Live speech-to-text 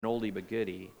An oldie but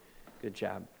goodie. Good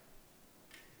job.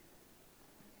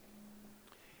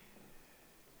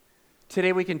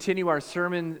 Today we continue our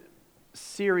sermon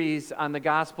series on the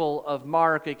Gospel of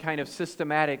Mark, a kind of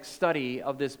systematic study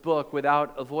of this book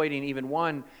without avoiding even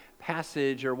one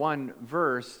passage or one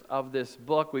verse of this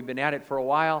book. We've been at it for a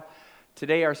while.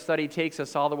 Today our study takes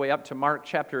us all the way up to Mark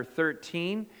chapter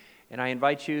 13, and I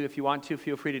invite you, if you want to,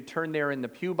 feel free to turn there in the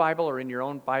Pew Bible or in your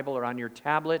own Bible or on your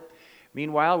tablet.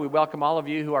 Meanwhile, we welcome all of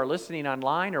you who are listening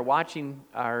online or watching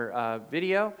our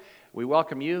video. We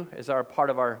welcome you as our part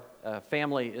of our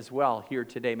family as well here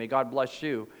today. May God bless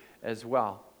you as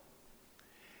well.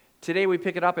 Today we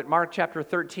pick it up at Mark chapter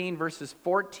 13, verses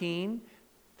 14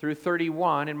 through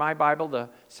 31. In my Bible, the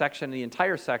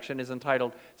entire section is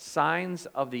entitled Signs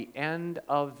of the End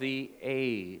of the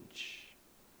Age.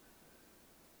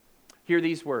 Hear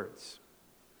these words.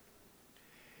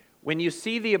 When you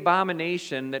see the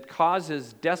abomination that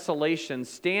causes desolation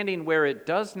standing where it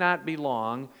does not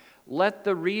belong, let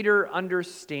the reader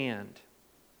understand.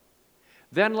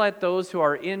 Then let those who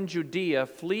are in Judea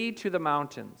flee to the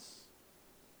mountains.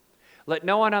 Let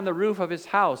no one on the roof of his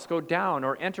house go down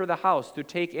or enter the house to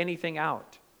take anything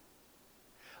out.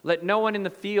 Let no one in the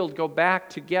field go back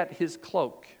to get his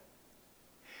cloak.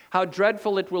 How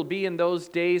dreadful it will be in those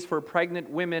days for pregnant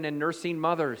women and nursing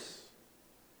mothers.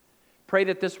 Pray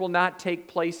that this will not take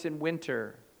place in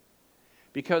winter,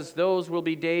 because those will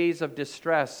be days of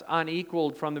distress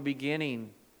unequaled from the beginning,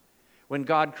 when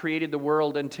God created the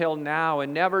world until now,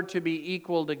 and never to be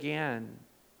equaled again.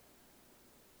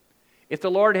 If the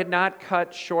Lord had not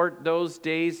cut short those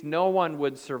days, no one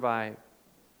would survive.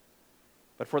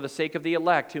 But for the sake of the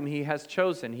elect whom He has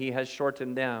chosen, He has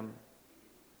shortened them.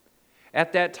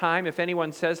 At that time, if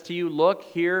anyone says to you, "Look,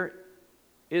 here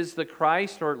is the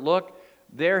Christ," or "Look,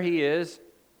 there He is,"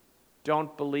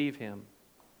 don't believe him.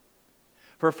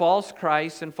 For false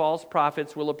Christs and false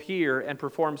prophets will appear and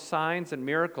perform signs and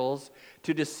miracles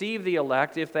to deceive the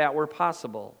elect, if that were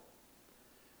possible.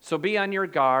 So be on your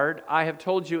guard. I have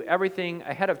told you everything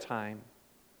ahead of time.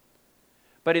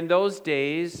 But in those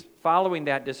days, following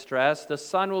that distress, the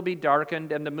sun will be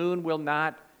darkened and the moon will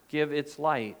not give its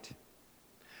light.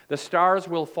 The stars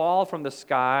will fall from the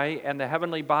sky and the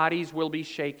heavenly bodies will be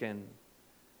shaken.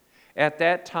 At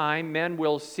that time, men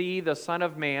will see the Son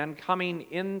of Man coming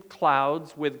in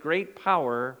clouds with great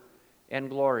power and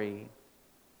glory.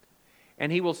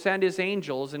 And He will send His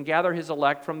angels and gather His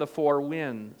elect from the four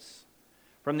winds,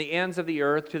 from the ends of the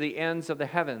earth to the ends of the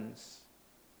heavens.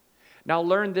 Now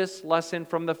learn this lesson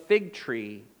from the fig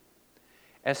tree.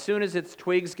 As soon as its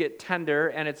twigs get tender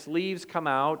and its leaves come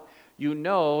out, you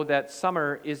know that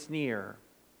summer is near.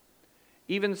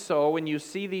 Even so, when you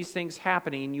see these things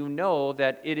happening, you know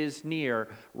that it is near,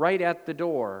 right at the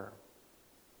door.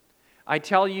 I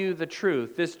tell you the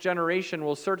truth, this generation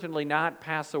will certainly not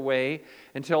pass away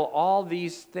until all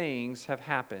these things have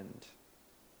happened.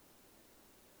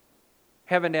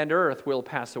 Heaven and earth will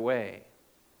pass away,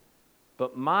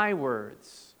 but my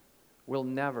words will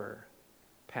never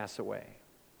pass away.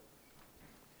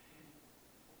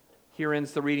 Here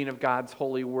ends the reading of God's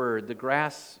holy word. The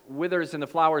grass withers and the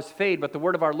flowers fade, but the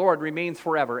word of our Lord remains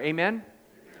forever. Amen? Amen.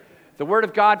 The word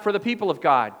of God for the people of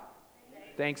God.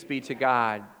 Thanks be to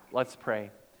God. Let's pray.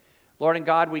 Lord and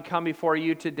God, we come before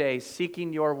you today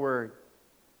seeking your word.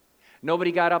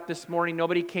 Nobody got up this morning.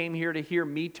 Nobody came here to hear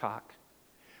me talk.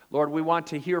 Lord, we want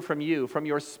to hear from you, from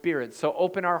your Spirit. So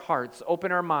open our hearts,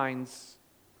 open our minds.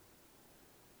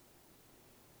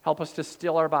 Help us to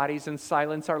still our bodies and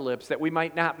silence our lips, that we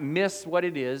might not miss what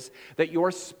it is that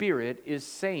your Spirit is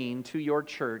saying to your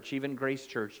church, even Grace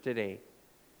Church today.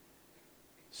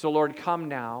 So Lord, come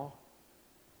now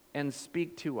and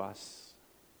speak to us.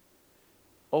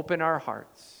 Open our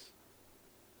hearts.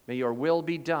 May your will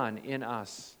be done in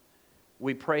us.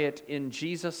 We pray it in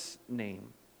Jesus'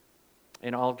 name.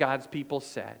 And all God's people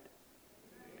said,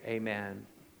 Amen.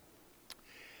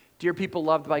 Dear people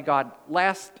loved by God,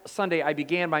 last Sunday I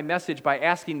began my message by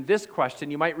asking this question.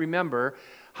 You might remember,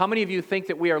 how many of you think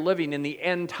that we are living in the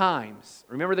end times?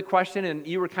 Remember the question? And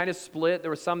you were kind of split. There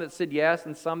were some that said yes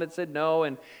and some that said no.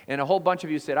 And a whole bunch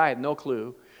of you said, I have no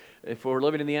clue if we're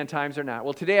living in the end times or not.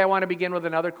 Well, today I want to begin with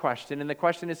another question. And the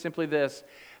question is simply this.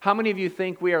 How many of you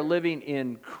think we are living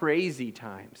in crazy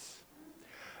times?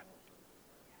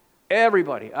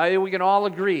 Everybody. We can all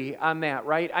agree on that,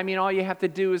 right? I mean, all you have to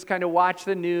do is kind of watch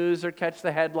the news or catch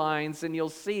the headlines, and you'll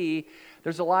see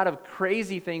there's a lot of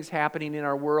crazy things happening in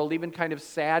our world, even kind of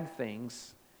sad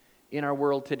things in our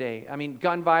world today. I mean,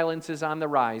 gun violence is on the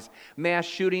rise. Mass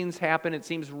shootings happen, it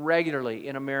seems, regularly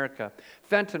in America.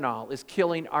 Fentanyl is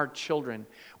killing our children.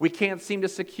 We can't seem to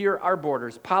secure our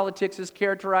borders. Politics is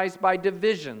characterized by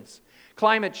divisions.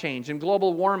 Climate change and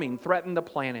global warming threaten the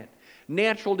planet.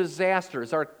 Natural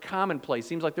disasters are commonplace.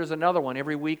 Seems like there's another one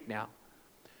every week now.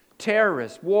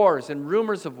 Terrorists, wars, and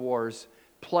rumors of wars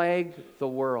plague the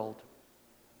world.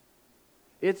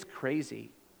 It's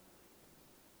crazy.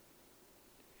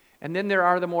 And then there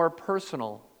are the more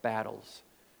personal battles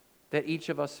that each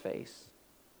of us face.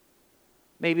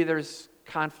 Maybe there's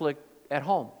conflict at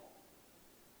home,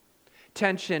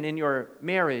 tension in your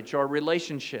marriage or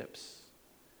relationships.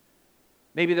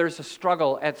 Maybe there's a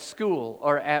struggle at school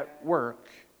or at work.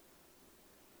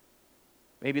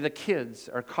 Maybe the kids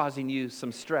are causing you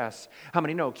some stress. How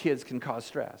many know kids can cause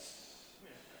stress?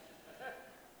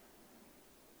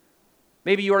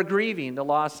 Maybe you are grieving the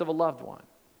loss of a loved one.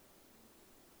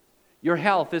 Your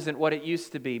health isn't what it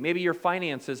used to be. Maybe your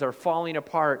finances are falling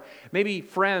apart. Maybe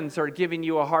friends are giving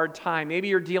you a hard time. Maybe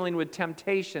you're dealing with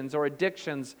temptations or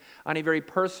addictions on a very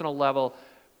personal level.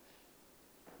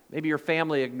 Maybe your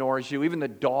family ignores you. Even the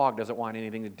dog doesn't want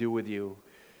anything to do with you.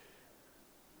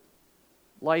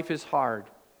 Life is hard.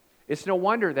 It's no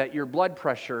wonder that your blood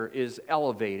pressure is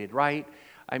elevated, right?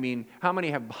 I mean, how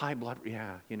many have high blood?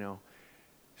 Yeah,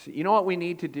 So you know what we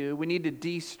need to do? We need to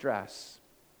de-stress.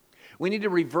 We need to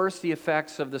reverse the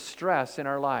effects of the stress in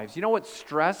our lives. You know what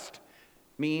stressed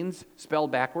means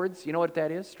spelled backwards? You know what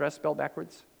that is? Stress spelled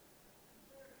backwards?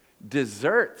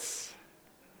 Desserts.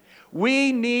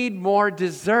 We need more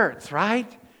desserts,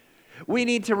 right? We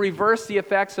need to reverse the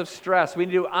effects of stress. We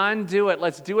need to undo it.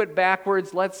 Let's do it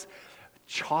backwards. Let's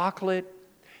chocolate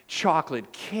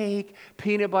cake,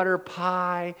 peanut butter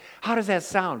pie. How does that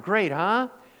sound? Great, huh?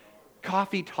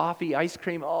 Coffee, toffee, ice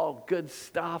cream. Oh, good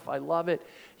stuff. I love it,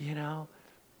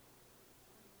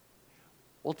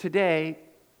 Well, today,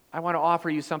 I want to offer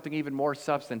you something even more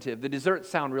substantive. The desserts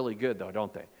sound really good, though,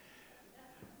 don't they?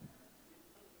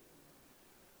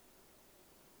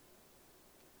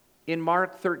 In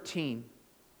Mark 13,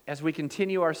 as we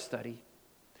continue our study,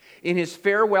 in his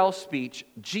farewell speech,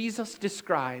 Jesus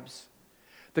describes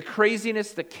the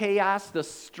craziness, the chaos, the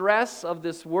stress of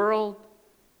this world,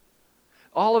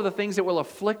 all of the things that will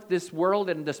afflict this world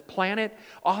and this planet,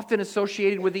 often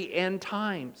associated with the end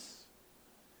times.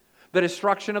 The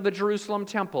destruction of the Jerusalem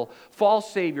temple,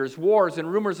 false saviors, wars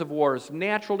and rumors of wars,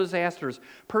 natural disasters,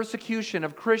 persecution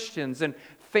of Christians, and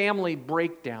family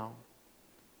breakdown.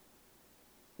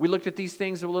 We looked at these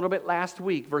things a little bit last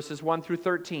week, verses 1 through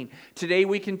 13. Today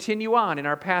we continue on in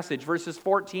our passage, verses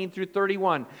 14 through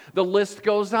 31. The list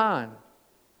goes on.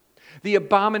 The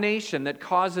abomination that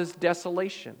causes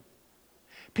desolation.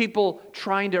 People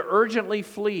trying to urgently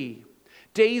flee.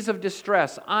 Days of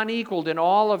distress, unequaled in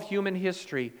all of human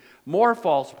history. More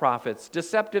false prophets,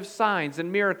 deceptive signs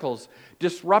and miracles,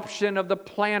 disruption of the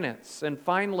planets, and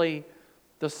finally,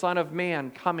 the Son of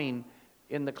Man coming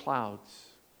in the clouds.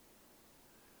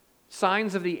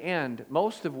 Signs of the end,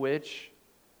 most of which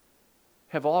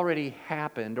have already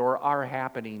happened or are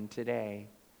happening today.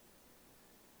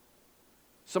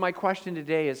 So my question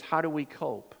today is, how do we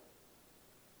cope?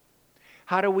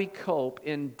 How do we cope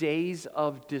in days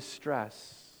of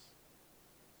distress?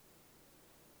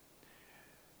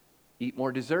 Eat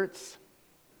more desserts?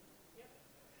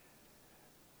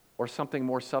 Or something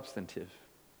more substantive?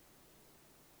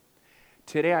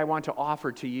 Today I want to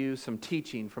offer to you some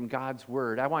teaching from God's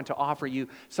Word. I want to offer you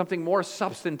something more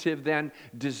substantive than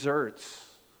desserts.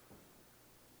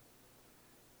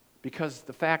 Because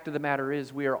the fact of the matter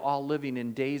is, we are all living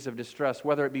in days of distress,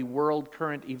 whether it be world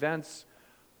current events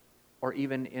or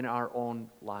even in our own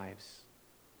lives.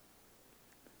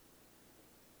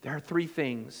 There are three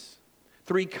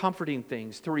comforting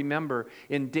things to remember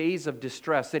in days of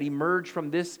distress that emerge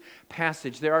from this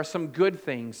passage. There are some good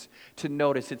things to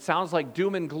notice. It sounds like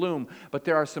doom and gloom, but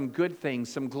there are some good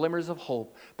things, some glimmers of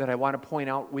hope that I want to point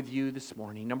out with you this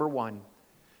morning. Number one,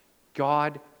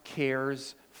 God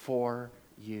cares for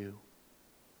you.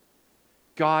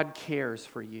 God cares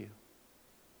for you.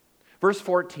 Verse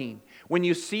 14, when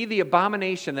you see the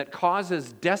abomination that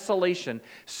causes desolation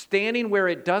standing where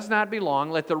it does not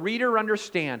belong, let the reader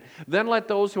understand. Then let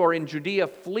those who are in Judea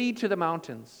flee to the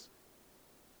mountains.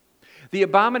 The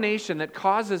abomination that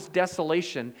causes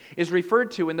desolation is referred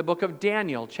to in the book of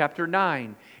Daniel, chapter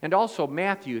 9, and also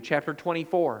Matthew, chapter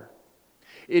 24.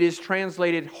 It is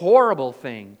translated horrible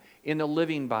thing in the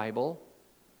Living Bible,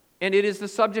 and it is the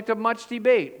subject of much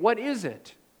debate. What is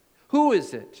it? Who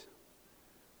is it?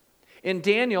 In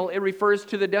Daniel, it refers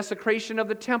to the desecration of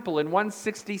the temple in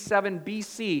 167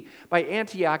 BC by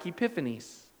Antioch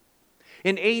Epiphanes.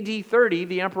 In AD 30,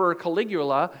 the Emperor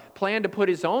Caligula planned to put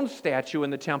his own statue in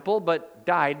the temple, but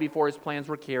died before his plans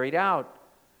were carried out.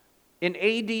 In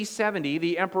AD 70,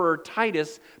 the Emperor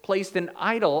Titus placed an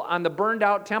idol on the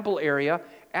burned-out temple area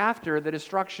after the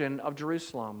destruction of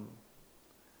Jerusalem.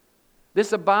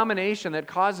 This abomination that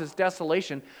causes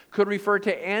desolation could refer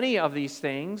to any of these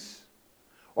things,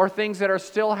 or things that are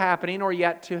still happening or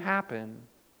yet to happen.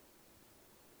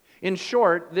 In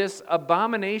short, this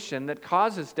abomination that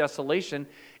causes desolation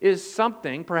is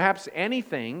something, perhaps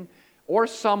anything, or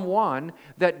someone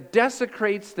that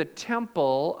desecrates the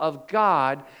temple of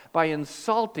God by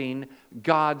insulting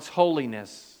God's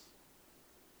holiness.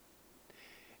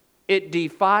 It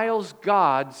defiles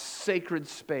God's sacred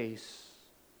space.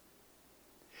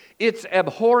 Its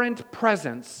abhorrent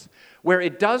presence, where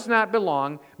it does not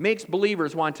belong, makes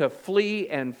believers want to flee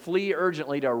and flee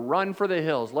urgently, to run for the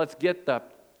hills. Let's get the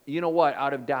you-know-what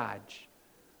out of Dodge.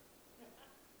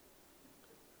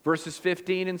 Verses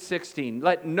 15 and 16.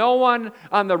 Let no one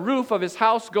on the roof of his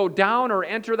house go down or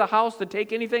enter the house to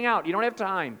take anything out. You don't have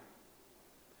time.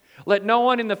 Let no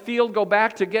one in the field go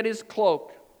back to get his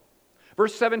cloak.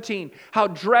 Verse 17. How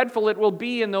dreadful it will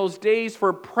be in those days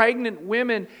for pregnant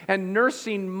women and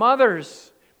nursing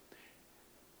mothers.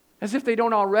 As if they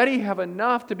don't already have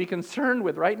enough to be concerned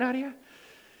with, right, Nadia?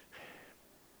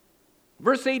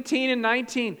 Verse 18 and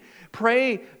 19.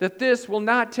 Pray that this will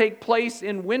not take place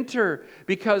in winter,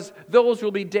 because those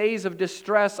will be days of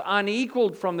distress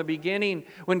unequaled from the beginning,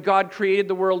 when God created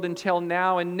the world until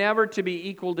now, and never to be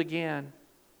equaled again.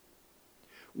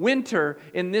 Winter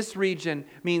in this region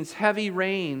means heavy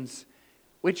rains,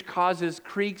 which causes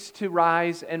creeks to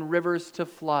rise and rivers to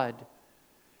flood,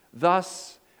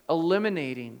 thus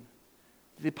eliminating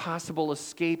the possible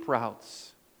escape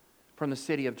routes from the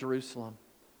city of Jerusalem.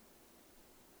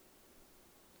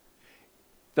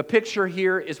 The picture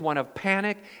here is one of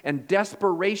panic and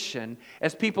desperation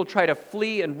as people try to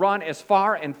flee and run as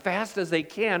far and fast as they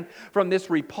can from this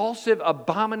repulsive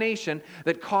abomination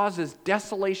that causes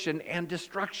desolation and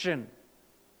destruction.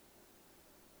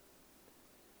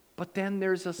 But then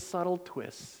there's a subtle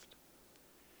twist,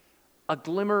 a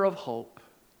glimmer of hope,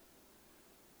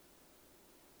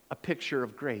 a picture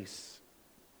of grace,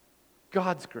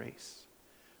 God's grace.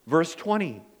 Verse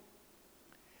 20.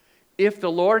 If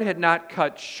the Lord had not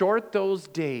cut short those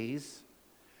days,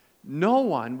 no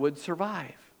one would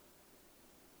survive.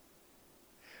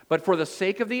 But for the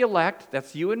sake of the elect,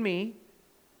 that's you and me,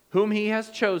 whom He has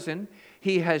chosen,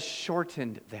 He has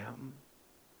shortened them.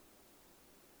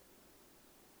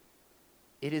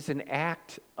 It is an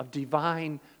act of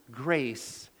divine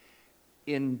grace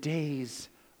in days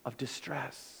of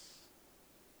distress.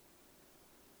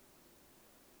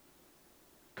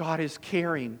 God is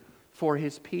caring for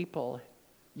His people,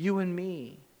 you and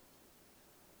me.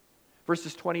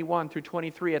 Verses 21 through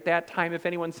 23, at that time, if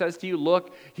anyone says to you,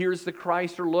 look, here's the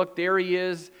Christ, or look, there He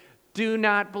is, do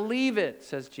not believe it,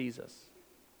 says Jesus.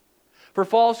 For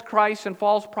false Christs and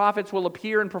false prophets will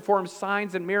appear and perform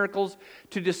signs and miracles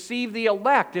to deceive the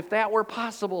elect, if that were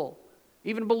possible.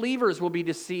 Even believers will be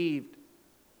deceived.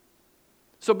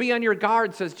 So be on your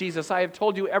guard, says Jesus. I have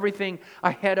told you everything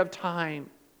ahead of time.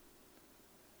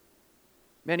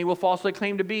 Many will falsely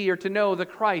claim to be or to know the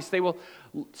Christ. They will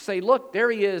say, look,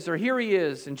 there He is, or here He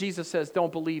is. And Jesus says,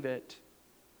 don't believe it.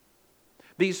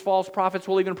 These false prophets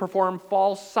will even perform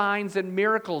false signs and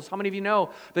miracles. How many of you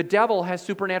know the devil has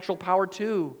supernatural power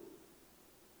too?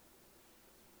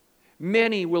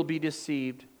 Many will be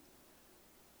deceived.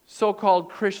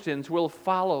 So-called Christians will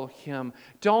follow Him.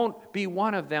 Don't be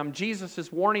one of them. Jesus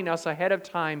is warning us ahead of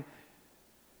time.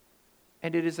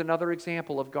 And it is another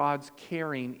example of God's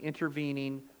caring,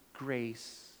 intervening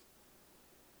grace.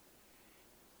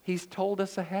 He's told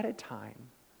us ahead of time.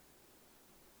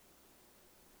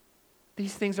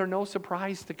 These things are no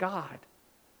surprise to God.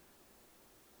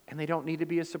 And they don't need to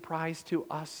be a surprise to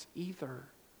us either.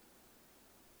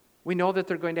 We know that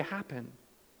they're going to happen.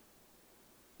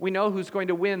 We know who's going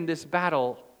to win this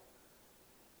battle.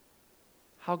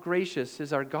 How gracious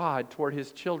is our God toward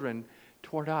His children,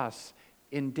 toward us,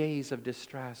 in days of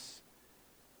distress.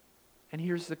 And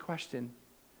here's the question.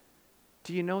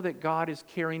 Do you know that God is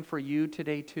caring for you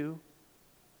today too?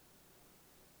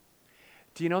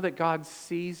 Do you know that God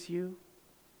sees you?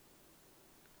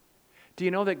 Do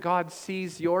you know that God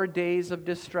sees your days of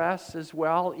distress as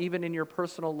well, even in your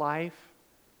personal life?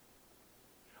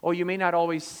 Oh, you may not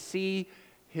always see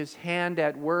His hand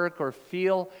at work or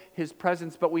feel His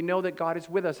presence, but we know that God is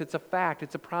with us. It's a fact.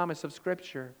 It's a promise of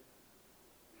Scripture.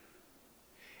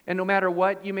 And no matter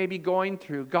what you may be going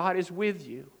through, God is with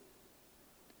you.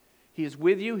 He is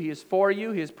with you. He is for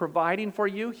you. He is providing for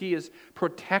you. He is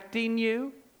protecting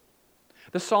you.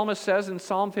 The psalmist says in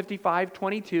Psalm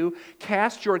 55:22,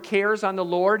 "Cast your cares on the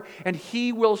Lord, and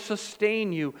He will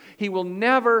sustain you. He will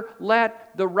never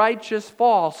let the righteous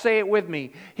fall." Say it with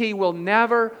me. He will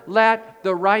never let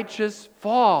the righteous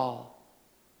fall.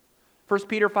 1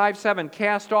 Peter 5:7,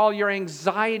 "Cast all your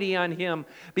anxiety on Him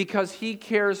because He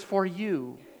cares for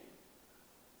you."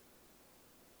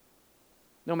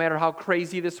 No matter how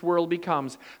crazy this world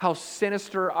becomes, how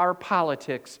sinister our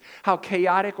politics, how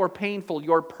chaotic or painful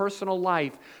your personal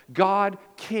life, God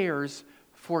cares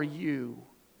for you.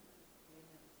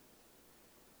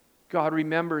 God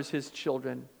remembers His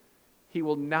children. He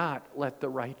will not let the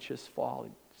righteous fall.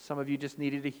 Some of you just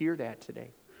needed to hear that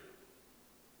today.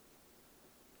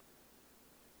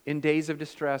 In days of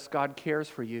distress, God cares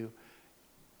for you.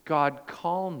 God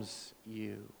calms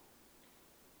you.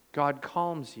 God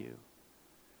calms you.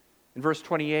 In verse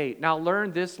 28, "Now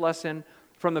learn this lesson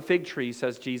from the fig tree,"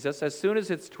 says Jesus. "As soon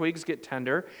as its twigs get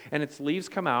tender and its leaves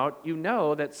come out, you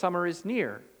know that summer is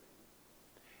near.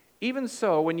 Even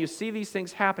so, when you see these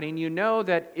things happening, you know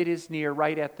that it is near,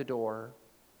 right at the door."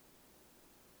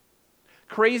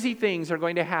 Crazy things are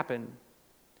going to happen,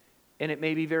 and it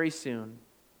may be very soon.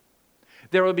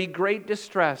 There will be great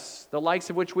distress, the likes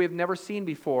of which we have never seen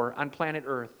before on planet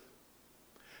Earth.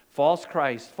 False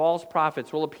Christ, false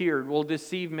prophets will appear, will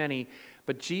deceive many.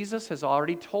 But Jesus has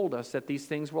already told us that these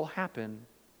things will happen.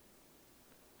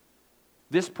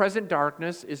 This present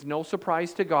darkness is no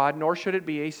surprise to God, nor should it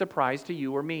be a surprise to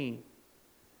you or me.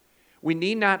 We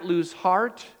need not lose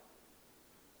heart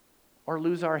or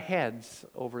lose our heads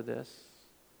over this.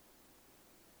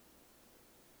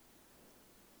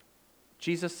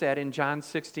 Jesus said in John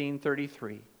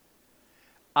 16:33,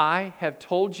 "I have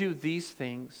told you these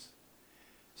things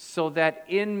so that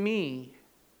in me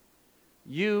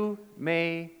you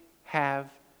may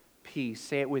have peace."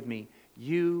 Say it with me.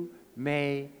 You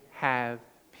may have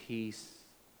peace.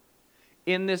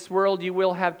 In this world you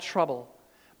will have trouble,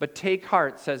 but take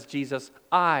heart, says Jesus.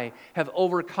 I have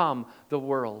overcome the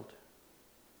world.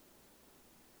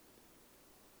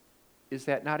 Is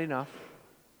that not enough?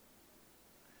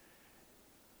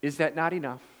 Is that not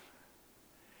enough?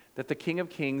 That the King of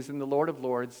Kings and the Lord of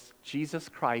Lords, Jesus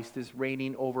Christ, is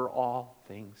reigning over all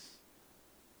things.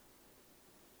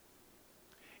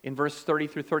 In verse 30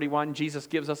 through 31, Jesus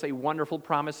gives us a wonderful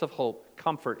promise of hope,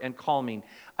 comfort, and calming.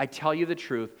 "I tell you the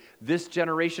truth, this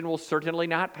generation will certainly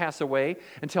not pass away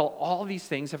until all these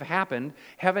things have happened.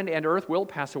 Heaven and earth will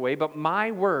pass away, but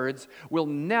my words will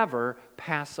never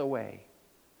pass away."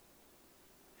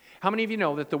 How many of you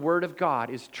know that the Word of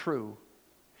God is true?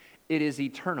 It is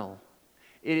eternal.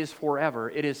 It is forever.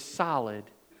 It is solid.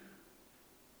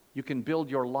 You can build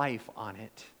your life on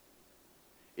it.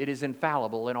 It is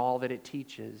infallible in all that it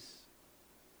teaches.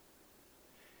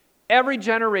 Every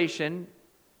generation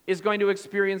is going to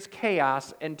experience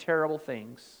chaos and terrible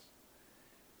things.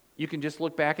 You can just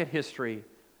look back at history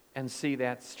and see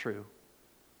that's true.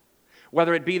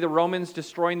 Whether it be the Romans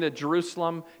destroying the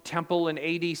Jerusalem temple in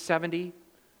AD 70,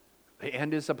 the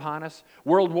end is upon us.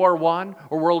 World War I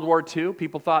or World War II,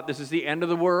 people thought this is the end of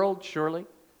the world, surely.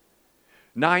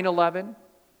 9/11,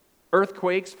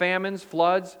 earthquakes, famines,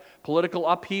 floods, political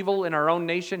upheaval in our own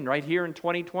nation right here in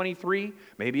 2023.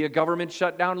 Maybe a government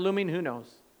shutdown looming, who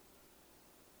knows?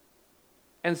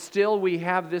 And still we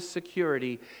have this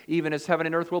security. Even as heaven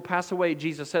and earth will pass away,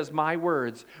 Jesus says, my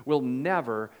words will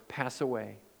never pass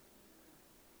away.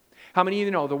 How many of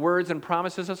you know the words and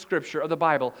promises of Scripture, of the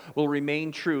Bible, will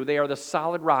remain true? They are the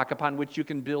solid rock upon which you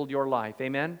can build your life.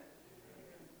 Amen?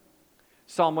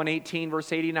 Psalm 118,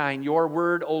 verse 89, your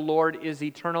word, O Lord, is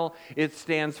eternal. It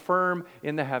stands firm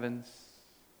in the heavens.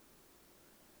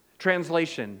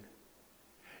 Translation,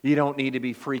 you don't need to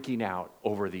be freaking out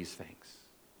over these things.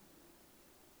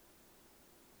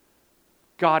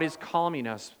 God is calming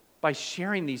us by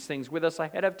sharing these things with us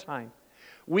ahead of time.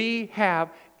 We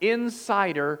have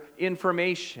insider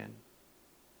information.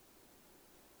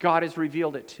 God has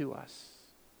revealed it to us.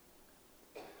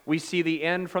 We see the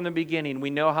end from the beginning.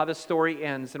 We know how the story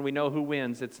ends, and we know who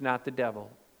wins. It's not the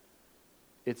devil.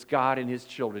 It's God and His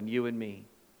children, you and me.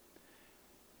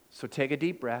 So take a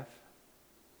deep breath.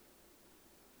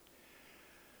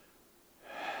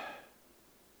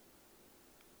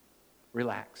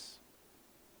 Relax.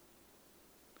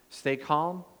 Stay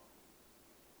calm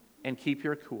and keep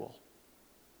your cool.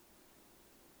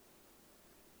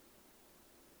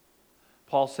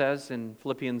 Paul says in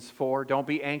Philippians 4, don't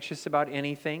be anxious about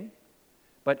anything,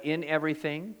 but in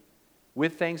everything,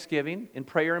 with thanksgiving, in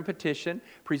prayer and petition,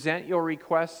 present your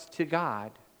requests to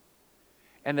God.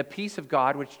 And the peace of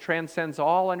God, which transcends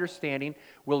all understanding,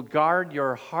 will guard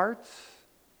your hearts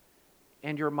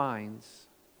and your minds.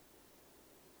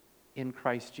 in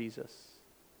Christ Jesus.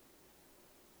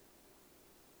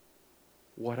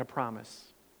 What a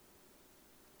promise.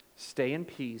 Stay in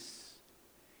peace.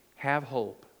 Have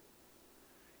hope.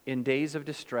 In days of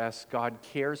distress, God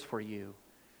cares for you.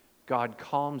 God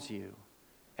calms you.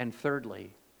 And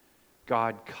thirdly,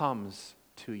 God comes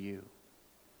to you.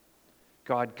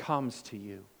 God comes to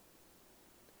you.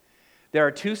 There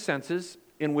are two senses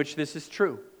in which this is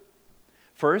true.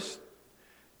 First,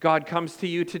 God comes to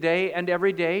you today and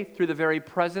every day through the very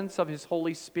presence of His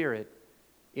Holy Spirit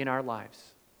in our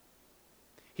lives.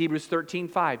 Hebrews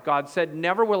 13:5, God said,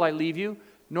 "Never will I leave you,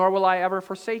 nor will I ever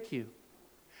forsake you."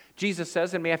 Jesus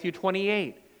says in Matthew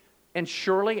 28, "And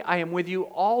surely I am with you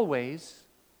always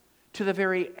to the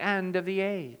very end of the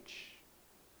age."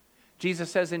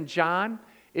 Jesus says in John,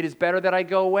 "It is better that I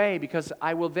go away, because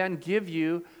I will then give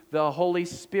you the Holy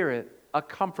Spirit, a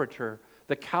comforter,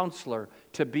 the counselor,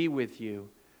 to be with you."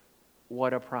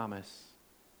 What a promise.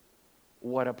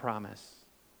 What a promise.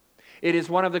 It is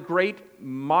one of the great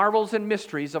marvels and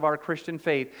mysteries of our Christian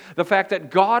faith, the fact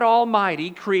that God Almighty,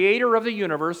 creator of the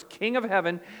universe, King of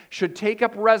heaven, should take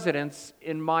up residence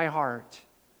in my heart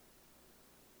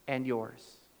and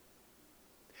yours.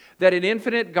 That an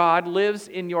infinite God lives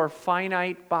in your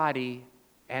finite body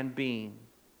and being.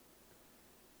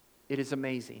 It is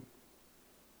amazing.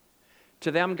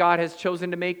 To them, God has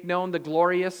chosen to make known the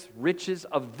glorious riches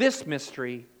of this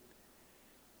mystery,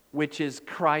 which is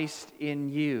Christ in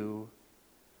you,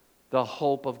 the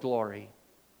hope of glory.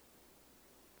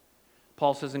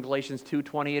 Paul says in Galatians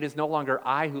 2:20, "It is no longer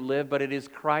I who live, but it is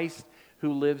Christ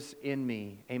who lives in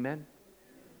me." Amen?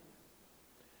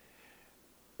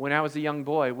 When I was a young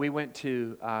boy, we went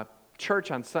to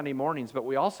church on Sunday mornings, but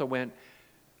we also went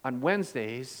on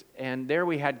Wednesdays, and there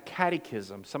we had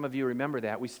catechism. Some of you remember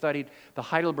that. We studied the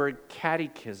Heidelberg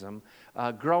Catechism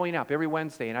growing up every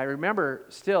Wednesday. And I remember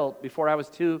still, before I was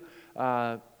too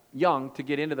young to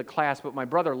get into the class, but my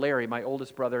brother Larry, my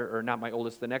oldest brother, or not my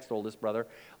oldest, the next oldest brother,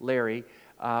 Larry,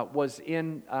 was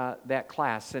in that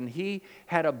class. And he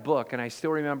had a book, and I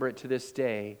still remember it to this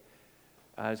day.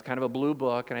 It was kind of a blue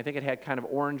book, and I think it had kind of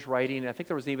orange writing. I think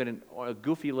there was even a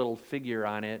goofy little figure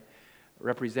on it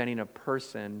representing a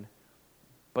person,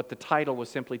 but the title was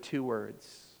simply two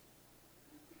words: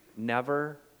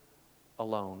 Never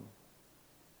Alone.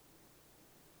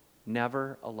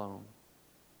 Never alone.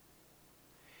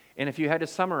 And if you had to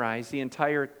summarize the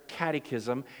entire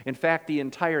catechism, in fact, the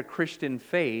entire Christian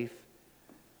faith,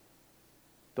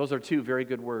 those are two very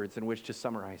good words in which to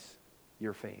summarize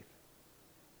your faith.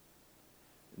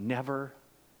 Never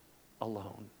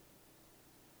alone.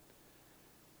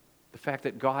 The fact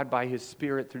that God, by His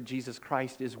Spirit, through Jesus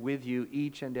Christ, is with you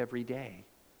each and every day.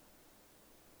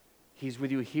 He's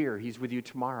with you here. He's with you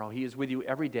tomorrow. He is with you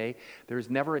every day. There's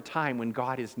never a time when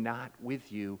God is not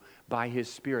with you by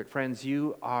His Spirit. Friends,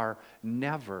 you are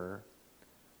never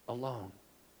alone.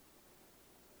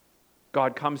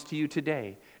 God comes to you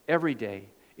today, every day,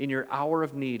 in your hour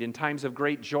of need, in times of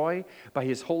great joy, by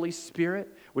His Holy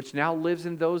Spirit, which now lives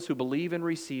in those who believe and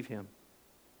receive Him.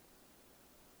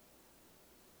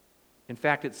 In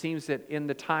fact, it seems that in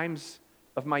the times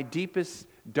of my deepest,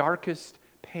 darkest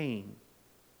pain,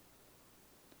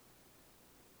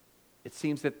 it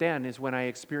seems that then is when I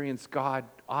experience God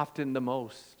often the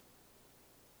most.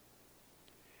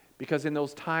 Because in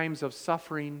those times of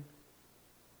suffering,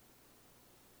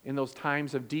 in those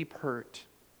times of deep hurt,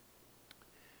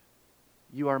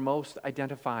 you are most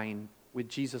identifying with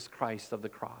Jesus Christ of the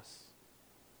cross.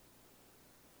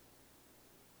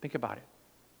 Think about it.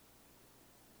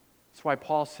 That's why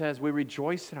Paul says we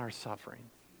rejoice in our suffering.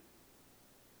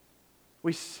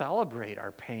 We celebrate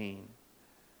our pain,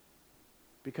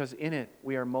 because in it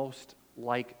we are most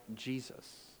like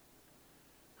Jesus,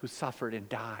 who suffered and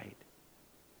died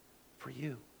for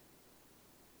you.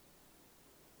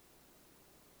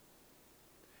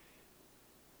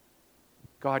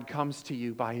 God comes to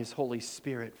you by His Holy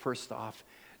Spirit, first off.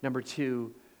 Number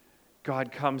two,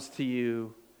 God comes to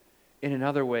you in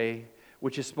another way,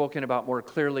 which is spoken about more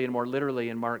clearly and more literally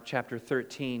in Mark chapter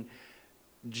 13.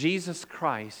 Jesus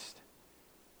Christ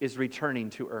is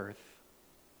returning to earth.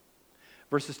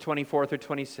 Verses 24 through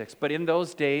 26. But in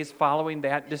those days following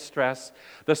that distress,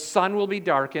 the sun will be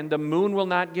darkened, the moon will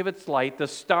not give its light, the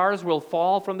stars will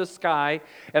fall from the sky,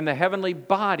 and the heavenly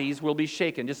bodies will be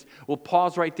shaken. We'll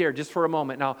pause right there just for a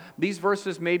moment. Now, these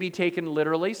verses may be taken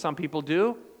literally. Some people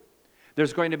do.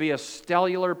 There's going to be a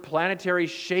stellar planetary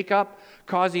shakeup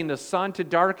causing the sun to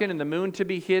darken and the moon to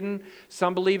be hidden.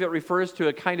 Some believe it refers to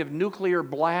a kind of nuclear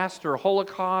blast or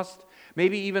Holocaust,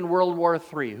 maybe even World War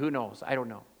III. Who knows? I don't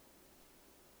know.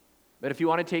 But if you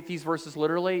want to take these verses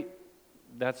literally,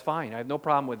 that's fine. I have no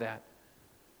problem with that.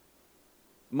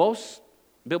 Most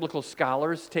biblical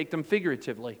scholars take them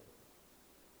figuratively.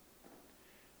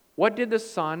 What did the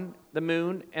sun, the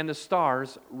moon, and the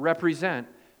stars represent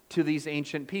to these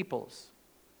ancient peoples?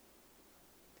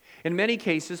 In many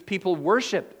cases, people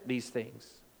worshiped these things.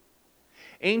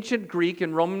 Ancient Greek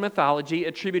and Roman mythology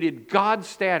attributed God's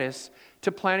status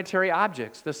to planetary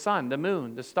objects, the sun, the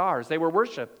moon, the stars. They were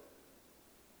worshiped.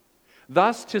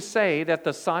 Thus, to say that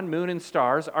the sun, moon, and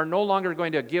stars are no longer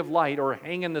going to give light or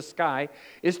hang in the sky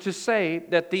is to say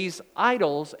that these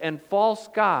idols and false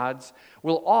gods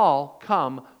will all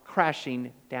come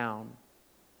crashing down.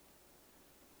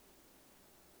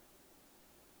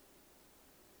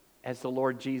 As the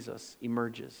Lord Jesus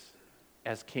emerges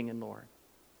as King and Lord.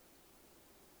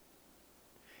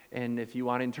 And if you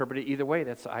want to interpret it either way,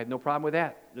 I have no problem with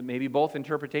that. Maybe both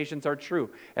interpretations are true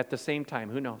at the same time.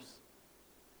 Who knows?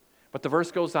 But the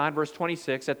verse goes on, verse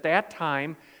 26, at that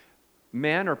time,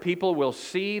 men or people will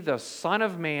see the Son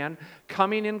of Man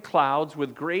coming in clouds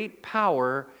with great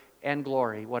power and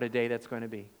glory. What a day that's going to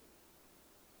be.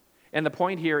 And the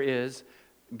point here is,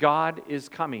 God is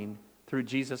coming through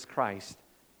Jesus Christ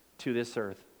to this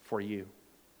earth for you.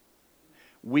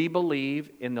 We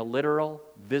believe in the literal,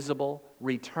 visible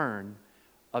return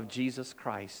of Jesus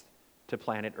Christ to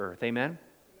planet Earth. Amen?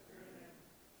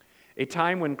 A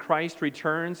time when Christ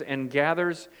returns and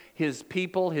gathers His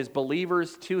people, His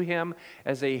believers to Him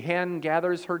as a hen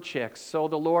gathers her chicks. So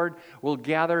the Lord will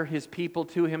gather His people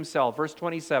to Himself. Verse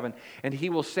 27, and He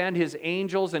will send His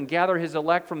angels and gather His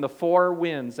elect from the four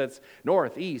winds. That's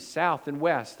north, east, south, and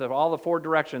west, of all the four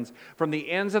directions, from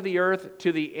the ends of the earth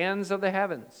to the ends of the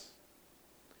heavens.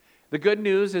 The good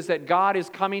news is that God is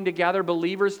coming to gather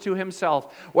believers to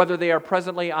Himself, whether they are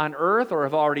presently on earth or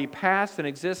have already passed and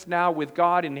exist now with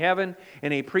God in heaven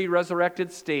in a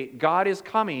pre-resurrected state. God is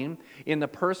coming in the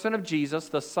person of Jesus,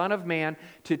 the Son of Man,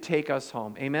 to take us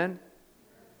home. Amen?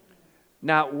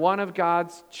 Not one of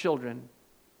God's children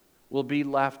will be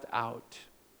left out.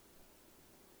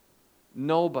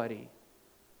 Nobody.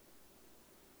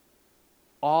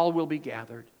 All will be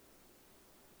gathered.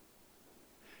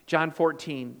 John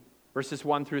 14. Verses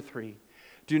 1 through 3.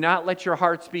 Do not let your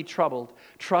hearts be troubled.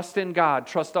 Trust in God.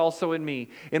 Trust also in me.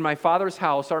 In my Father's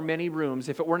house are many rooms.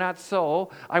 If it were not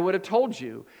so, I would have told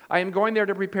you. I am going there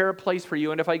to prepare a place for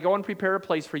you. And if I go and prepare a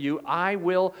place for you, I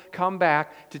will come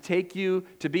back to take you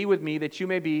to be with me, that you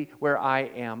may be where I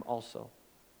am also.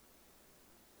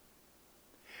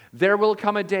 There will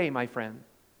come a day, my friend,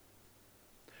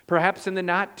 perhaps in the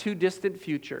not too distant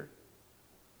future,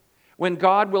 when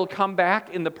God will come back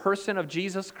in the person of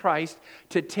Jesus Christ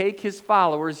to take His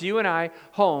followers, you and I,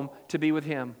 home to be with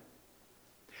Him.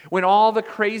 When all the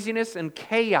craziness and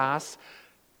chaos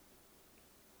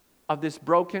of this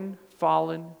broken,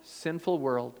 fallen, sinful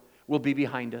world will be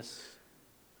behind us.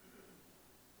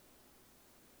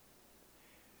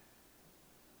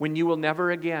 When you will never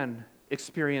again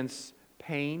experience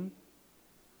pain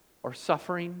or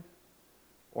suffering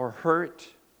or hurt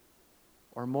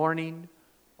or mourning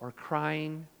or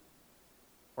crying,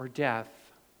 or death,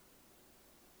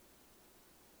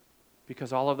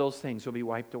 because all of those things will be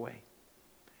wiped away.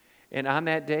 And on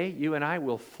that day, you and I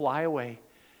will fly away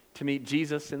to meet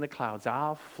Jesus in the clouds.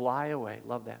 I'll fly away.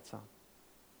 Love that song.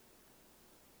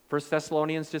 1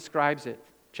 Thessalonians describes it.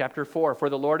 Chapter 4, for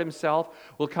the Lord Himself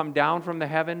will come down from the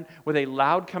heaven with a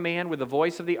loud command, with the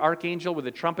voice of the archangel, with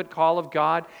the trumpet call of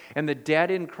God, and the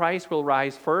dead in Christ will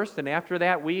rise first, and after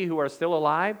that we who are still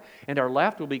alive and are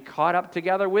left will be caught up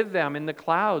together with them in the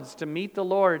clouds to meet the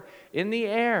Lord in the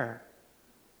air.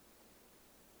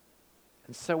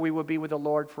 And so we will be with the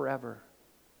Lord forever.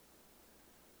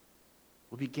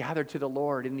 We'll be gathered to the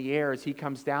Lord in the air as He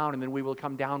comes down, and then we will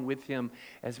come down with Him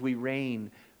as we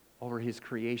reign over His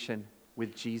creation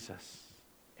with Jesus.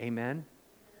 Amen?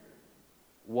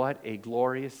 What a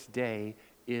glorious day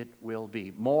it will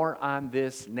be. More on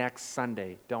this next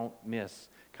Sunday. Don't miss.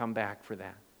 Come back for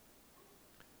that.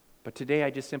 But today I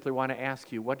just simply want to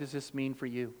ask you, what does this mean for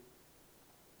you?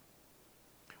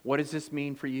 What does this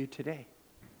mean for you today?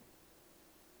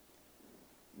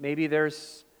 Maybe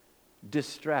there's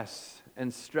distress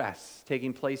and stress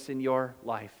taking place in your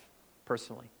life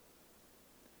personally.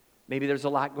 Maybe there's a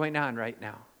lot going on right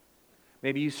now.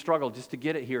 Maybe you struggled just to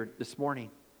get it here this morning.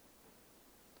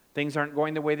 Things aren't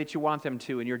going the way that you want them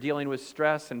to, and you're dealing with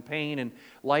stress and pain, and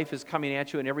life is coming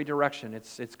at you in every direction.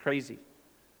 It's crazy.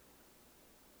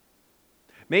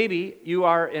 Maybe you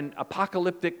are an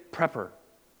apocalyptic prepper,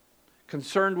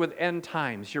 concerned with end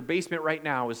times. Your basement right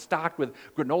now is stocked with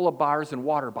granola bars and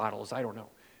water bottles. I don't know.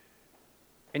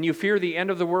 And you fear the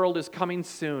end of the world is coming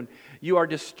soon. You are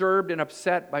disturbed and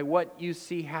upset by what you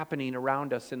see happening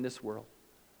around us in this world.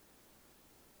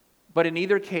 But in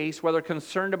either case, whether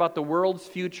concerned about the world's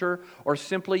future or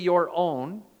simply your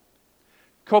own,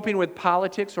 coping with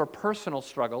politics or personal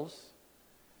struggles,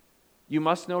 you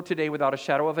must know today without a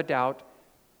shadow of a doubt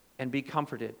and be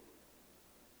comforted,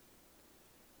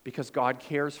 because God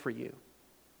cares for you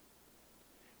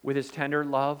with His tender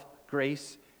love,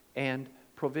 grace, and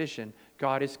provision.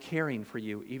 God is caring for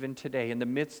you even today. In the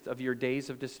midst of your days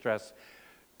of distress,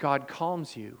 God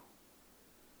calms you.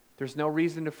 There's no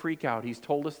reason to freak out. He's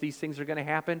told us these things are going to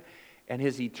happen, and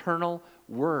His eternal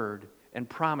word and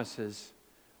promises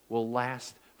will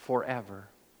last forever.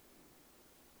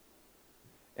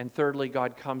 And thirdly,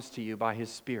 God comes to you by His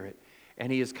Spirit,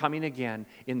 and He is coming again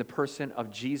in the person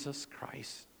of Jesus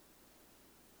Christ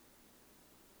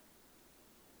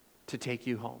to take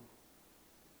you home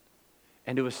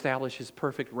and to establish His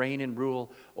perfect reign and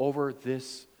rule over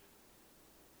this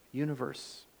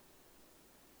universe,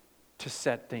 to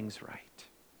set things right.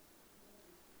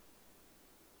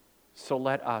 So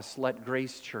let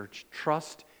Grace Church,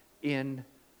 trust in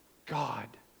God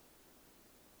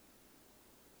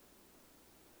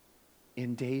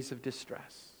in days of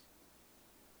distress,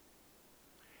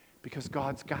 because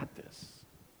God's got this.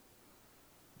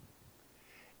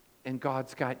 And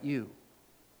God's got you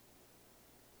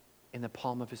in the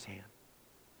palm of His hand.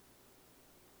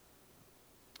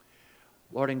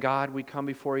 Lord and God, we come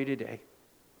before you today,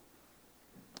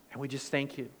 and we just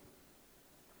thank you.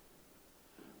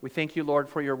 We thank you, Lord,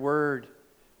 for your word.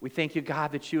 We thank you,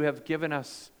 God, that you have given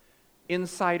us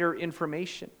insider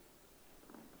information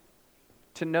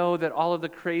to know that all of the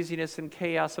craziness and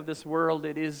chaos of this world,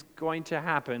 it is going to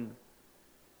happen,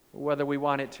 whether we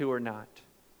want it to or not.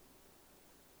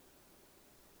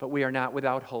 But we are not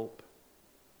without hope,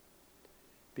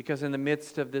 because in the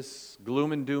midst of this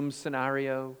gloom and doom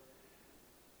scenario,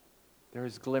 there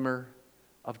is glimmer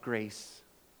of grace.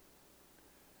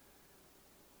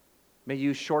 May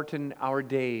you shorten our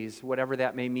days, whatever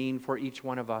that may mean for each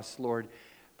one of us, Lord,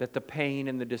 that the pain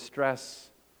and the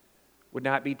distress would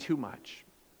not be too much.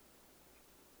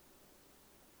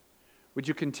 Would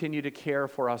you continue to care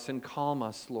for us and calm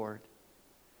us, Lord?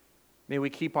 May we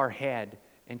keep our head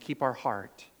and keep our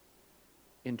heart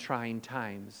in trying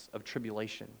times of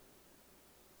tribulation.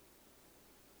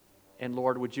 And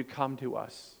Lord, would you come to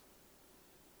us?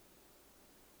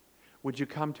 Would you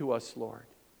come to us, Lord,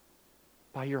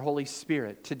 by your Holy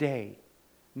Spirit today,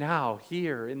 now,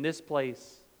 here, in this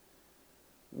place?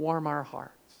 Warm our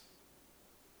hearts.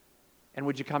 And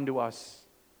would you come to us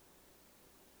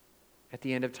at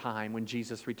the end of time when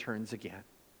Jesus returns again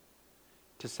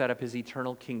to set up His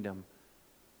eternal kingdom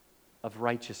of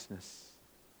righteousness,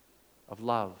 of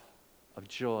love, of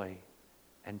joy,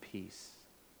 and peace.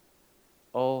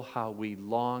 Oh, how we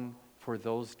long for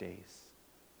those days.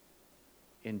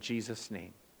 In Jesus'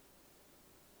 name,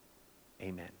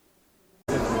 amen.